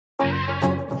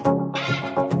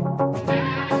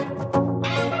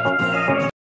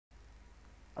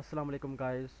Assalamu alaikum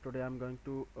guys. Today I'm going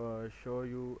to show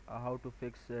you how to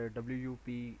fix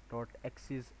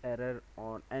Wup.Exe error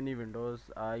on any Windows.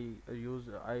 I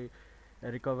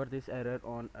recover this error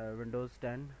on Windows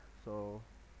 10. So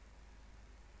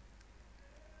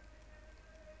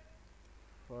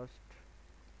first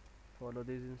follow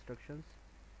these instructions.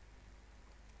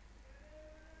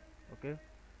 Okay,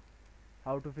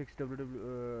 how to fix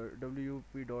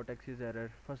Wup.Exe error.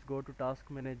 First go to task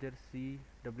manager, see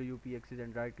Wup.Exe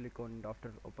and right click on it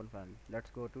after open file. Let's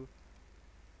go to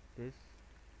this,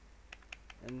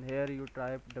 and here you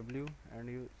type W and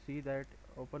you see that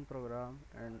open program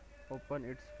and open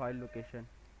its file location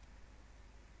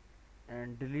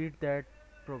and delete that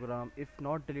program if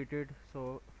not deleted.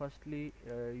 So firstly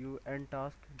you end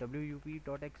task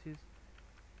Wup.Exe,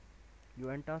 you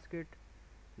end task it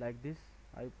like this.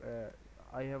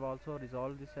 I have also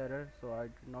resolved this error, so I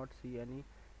did not see any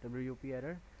WUP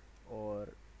error. Or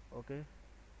okay,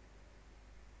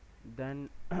 then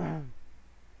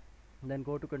then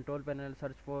go to control panel,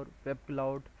 search for web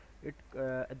cloud.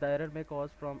 The error may cause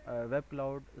from web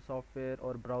cloud software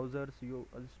or browsers. You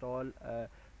install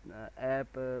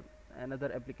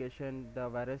another application, the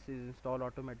virus is installed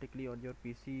automatically on your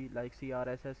PC like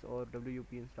CRSS or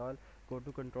WUP install. Go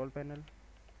to control panel,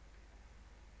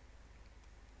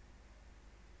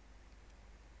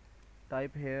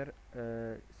 type here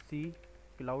C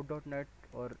cloud.net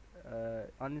or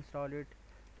uninstall it,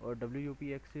 or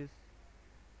Wup.Exe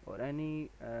or any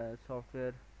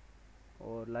software,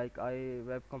 or like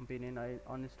web companion, I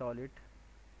uninstall it.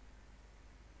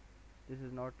 This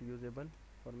is not usable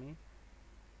for me.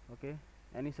 Okay,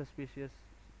 any suspicious,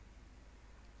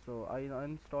 so I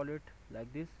uninstall it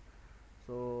like this.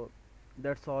 So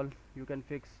that's all you can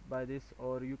fix by this.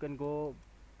 Or you can go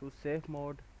to safe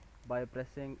mode by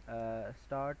pressing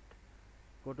start.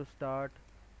 Go to start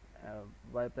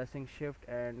by pressing shift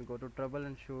and go to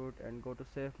troubleshoot and go to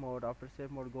safe mode. After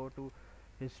safe mode, go to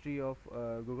history of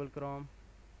Google Chrome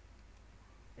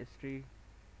history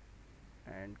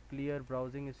and clear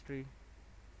browsing history.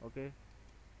 Okay,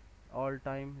 all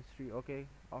time history. Okay,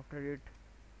 after it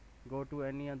go to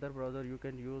any other browser you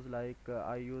can use, like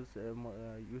I use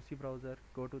UC browser.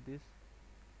 Go to this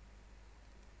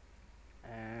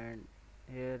and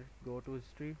here go to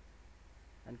history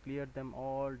and clear them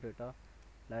all data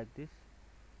like this.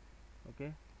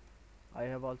 Okay, I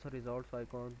have also resolved, so I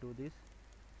can't do this.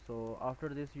 So after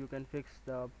this you can fix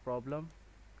the problem.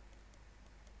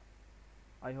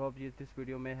 I hope this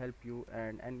video may help you,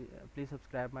 and please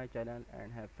subscribe my channel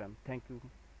and have fun. Thank you.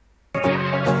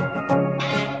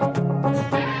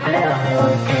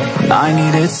 I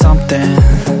needed something,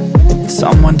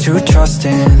 someone to trust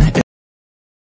in.